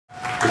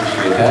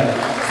Appreciate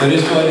that. So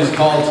this joint is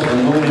called To the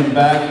Moon and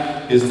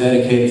Back. It's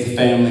dedicated to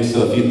family.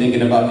 So if you're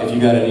thinking about, if you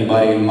got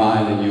anybody in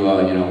mind and you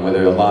know,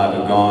 whether alive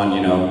or gone,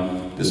 you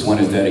know, this one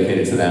is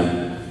dedicated to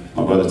them.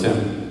 My brother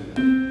Tim.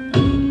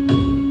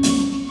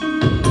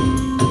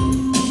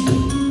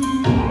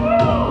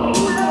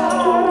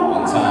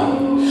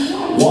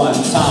 One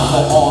time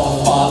for all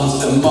the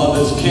fathers and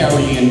mothers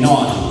carrying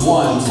on.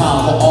 One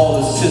time for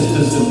all the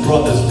sisters and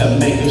brothers that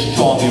make us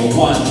strong. And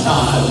one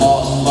time for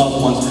lost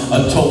loved ones,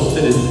 a toast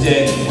to the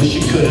dead. Wish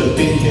you could have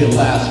been here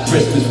last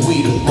Christmas,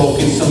 we'd have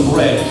broken some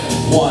bread.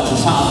 One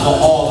time for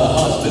all the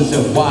husbands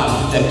and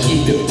wives that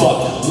keep it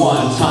buck.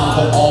 One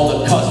time for all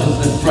the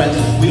cousins and friends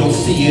we don't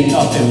see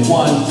enough. And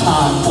one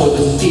time for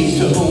the seeds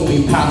to whom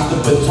we pass the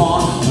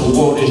baton. The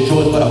world is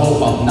yours, but I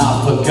hope I'm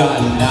not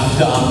forgotten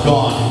after I'm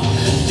gone.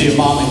 Dear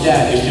mom and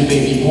dad, it's your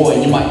baby boy.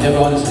 You might never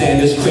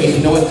understand this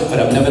crazy noise, but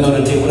I've never known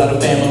a day without a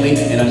family.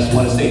 And I just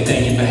want to say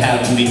thank you for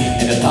having me.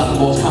 And it's not the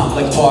most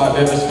complex bar I've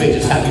ever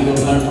spit. Just happy to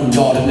learn from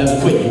y'all to never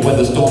quit. You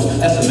weather storms,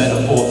 that's a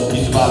metaphor.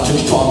 You survive,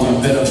 took stronger and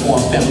better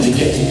forms. Family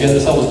get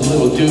together, so I was a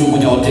little dude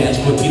when y'all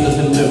danced with me. In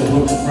the living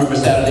room. Remember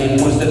Saturday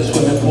mornings at the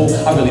swimming pool?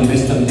 I really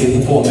missed them days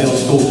before middle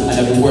school. I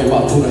never worried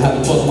about food or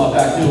having clothes on my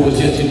back. Knew it was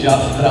just your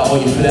job, but I owe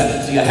you for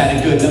that. See, I had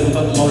it good, never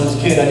felt alone as a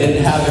kid. I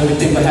didn't have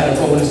everything, but had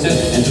a roll and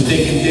assist. And through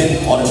thick and thin,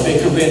 all the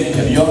bickering,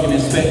 every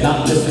argument spent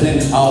not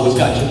listening, I always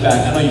got your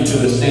back. I know you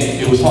feel the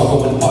same. It was hard,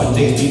 but when hard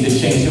things need to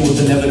change, it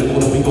was inevitable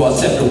that we go our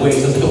separate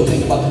ways. I still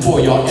think about the four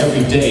of y'all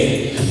every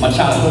day. My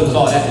childhood was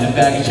all that in a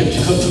bag of chips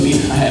you cooked for me.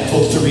 I had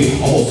books to read,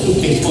 a whole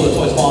suitcase full of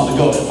toys for on the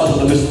go.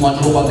 Other than Mr. Lunch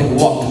Room, I think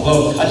walk the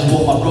globe. I just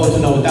want my bro to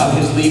know without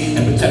his lead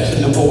and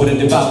protection, the war would have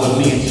devoured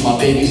me. And to my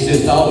baby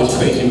sister, always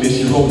crazy, miss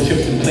you roll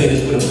chips and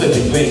platers with a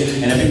flipping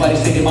grace. And everybody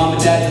say their mom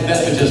and dad's the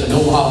best, but just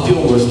know how I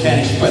feel, words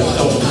can't express.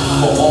 So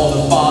for all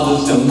the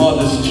fathers and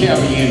mothers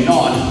carrying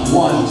on.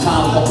 One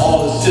time for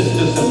all the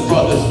sisters and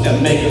brothers that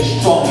make us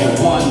strong. And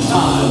one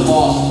time for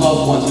lost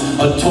loved ones,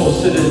 a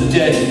toast to the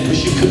dead.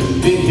 Wish you could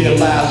have been here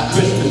last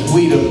Christmas,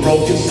 we'd have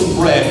broken some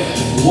bread.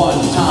 One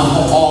time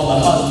for all the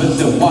husbands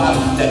and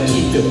wives that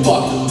keep it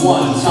bucked.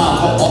 One time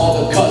for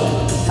all the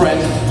cousins,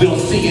 friends we don't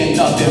see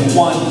enough. And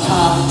one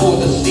time for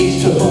the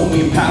seeds to whom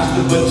we pass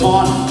the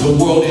baton.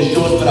 The world is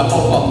yours, but I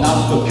hope I'm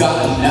not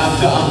forgotten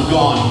after I'm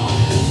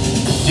gone.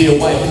 Dear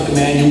wife, it's the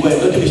man you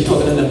wed. Look at me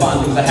struggling to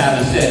find things I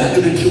haven't said. I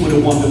knew that you were the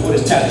one before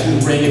this tattoo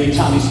ring. Every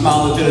time you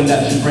smile, the feeling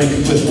that you bring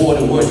is with more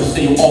than words to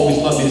say. You always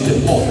love me,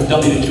 it's false. The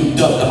dummy that you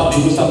dug, the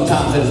honey who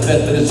sometimes at its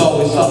best, but it's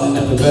always something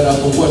that for better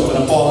or for worse. When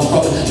I'm falling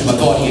from it, and my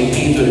guardian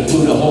angel, the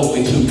glue that holds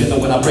me together.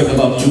 When I break, I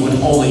love you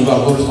and only you. I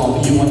wrote a song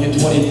for you when you're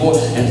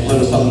 24, and it's a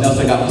little something else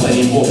I got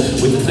plenty more.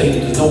 With the saying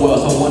that there's nowhere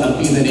else I wanna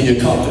be than in your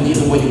company.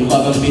 The way you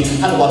love me,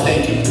 how do I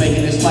thank you for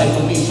making this life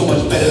for me so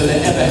much better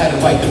than it ever had a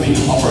right to be?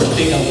 Our first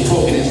date, I was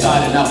broken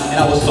inside and out,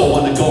 and I was so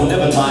on the go,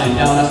 never lying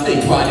down. I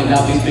stayed grinding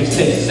out these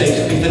mixtapes to say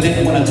things I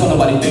didn't want to tell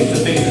nobody face to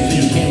face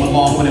until you came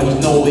along when there was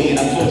no way. And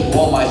I told you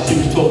all my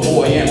secrets till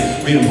 4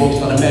 a.m. Reading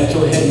books on the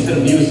metro, heading to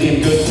the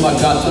museum. Good to my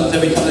godsons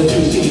every time that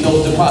you see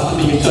those surprised to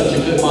me. You're such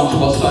a good mom to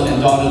our son and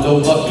daughter,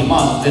 those lucky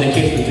moms.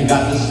 Dedication, we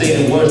forgot to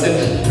say the words that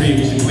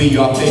dreams agree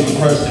you're our favorite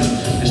person.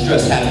 And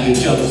stress had to be a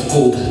jealous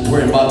fool,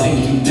 worrying about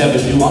things you never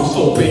do. I'm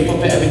so grateful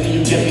for everything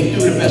you get me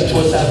through. The best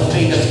choice I ever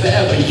made, that's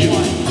forever you.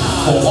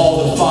 For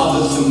all the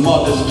fathers and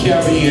mothers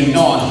carrying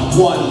on.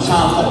 One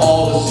time for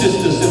all the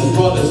sisters and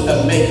brothers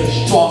that make us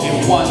strong.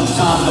 And one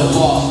time the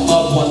lost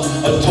loved ones,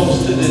 a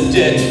toast to the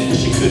dead.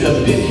 Wish you could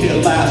have been here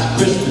last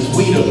Christmas,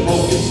 we'd have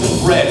broken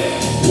some bread.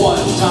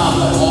 One time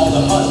for all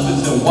the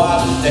husbands and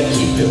wives that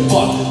keep it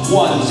bucked.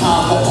 One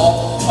time for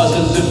all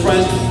cousins and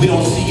friends we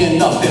don't see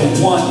enough. And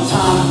one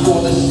time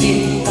for the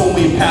seed when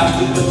we pass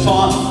the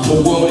baton. The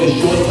world is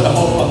yours, but I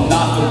hope I'm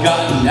not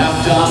forgotten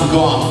after I'm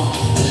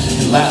gone.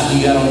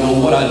 Lastly, I don't know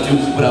what I do,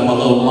 but I'm a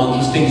little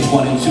monkey, stage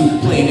 1 and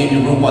 2, playing in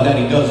your room while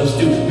daddy does us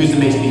do. Music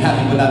makes me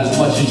happy, but not as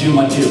much as you,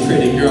 my dear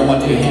pretty girl, my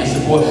dear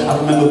handsome boy. I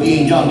remember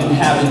being young and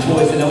having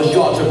toys, and that was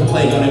your trip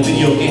playing on a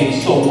video game.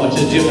 So much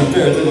a different,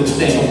 very little the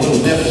same, but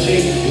what'll never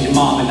change is your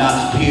mom and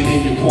I being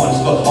in your corners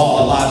for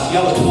all our lives. See,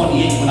 I was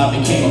 28 when I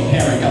became a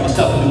parent, got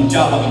myself a new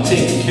job, I'll be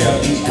taking care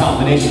of these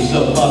combinations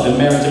of love and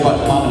marriage. I brought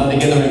your mom and I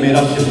together and made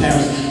up your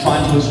parents,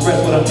 trying to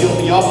express what I feel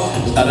for y'all.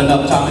 It's not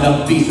enough time,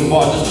 enough beats and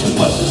bars, there's too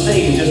much to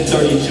say in just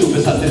 32.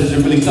 Besides, it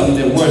isn't really something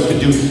that words can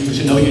do. But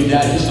you know your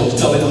dad, you're so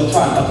stubborn. I'm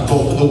trying not to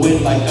go for the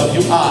win like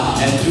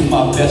W.I. and do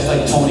my best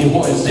like Tony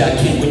Horton. Say I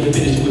can't wait to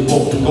finish with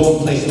both to go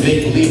and place and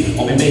make believe.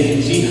 While we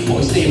making tea, while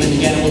we saving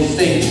the animals,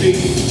 saving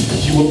trees.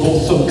 You were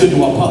both so good to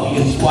our puppy,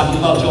 and that's why he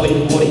loved you all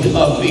even more than he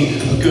loved me.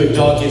 A good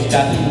dog gets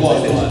that through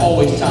walls. There's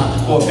always time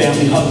for a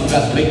family hug. You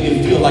guys make me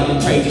feel like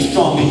I'm crazy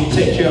strong, and you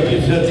take care of me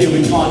until the day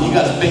we gone. You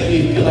guys make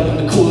me feel like I'm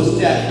the coolest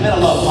dad. Man, I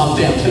love my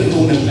damn to the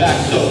moon and back.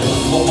 So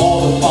for all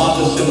the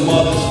fathers and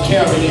mothers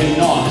carrying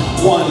on.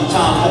 One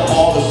time for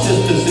all the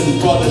sisters and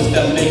brothers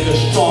that make us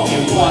strong.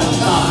 And one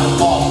time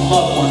for lost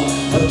loved ones,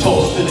 a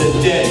toast to the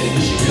dead.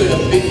 Wish you could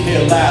have been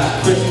here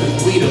last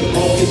Christmas, we'd have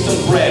broken some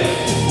bread.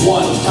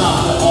 One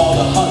time for all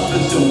the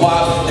husbands and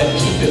wives that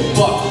keep it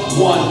buck.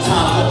 One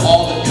time for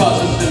all the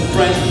cousins and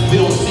friends we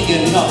don't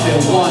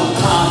And one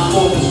time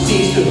for the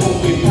seeds to whom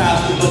we pass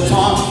the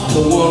baton.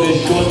 The world is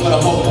yours, but I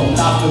hope I'm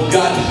not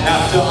forgotten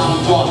after I'm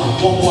gone.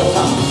 One more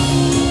time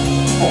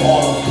for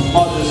all the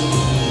mothers.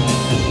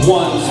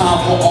 One time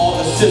for all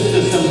the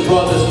sisters and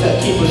brothers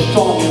that keep us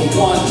strong. And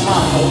one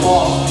time for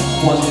lost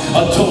ones.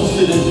 A toast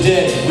to the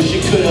dead. Wish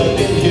you could have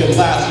been here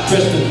last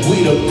Christmas.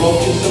 We'd have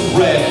broken some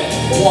bread.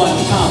 One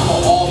time for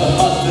all the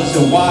husbands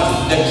and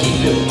wives that keep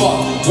it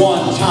fucked.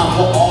 One time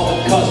for all the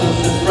cousins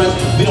and friends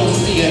we don't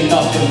see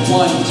enough. And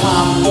one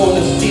time for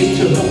the seeds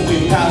to whom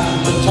we pass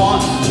the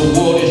baton. The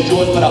world is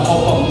yours, but I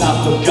hope I'm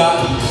not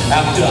forgotten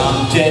after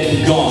I'm dead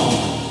and gone.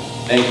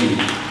 Thank you.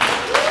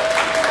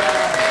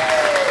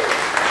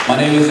 My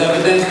name is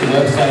Evadense. The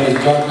website is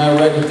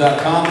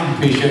darknightrecords.com.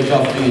 Appreciate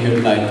y'all for being here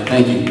tonight.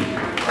 Thank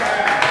you.